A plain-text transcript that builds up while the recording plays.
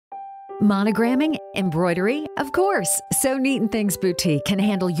Monogramming? Embroidery? Of course! So Neat and Things Boutique can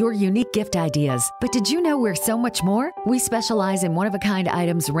handle your unique gift ideas. But did you know we're so much more? We specialize in one-of-a-kind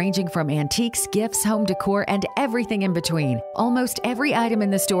items ranging from antiques, gifts, home decor, and everything in between. Almost every item in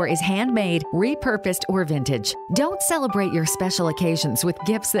the store is handmade, repurposed, or vintage. Don't celebrate your special occasions with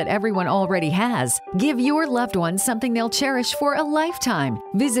gifts that everyone already has. Give your loved ones something they'll cherish for a lifetime.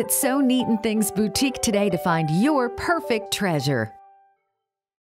 Visit So Neat and Things Boutique today to find your perfect treasure.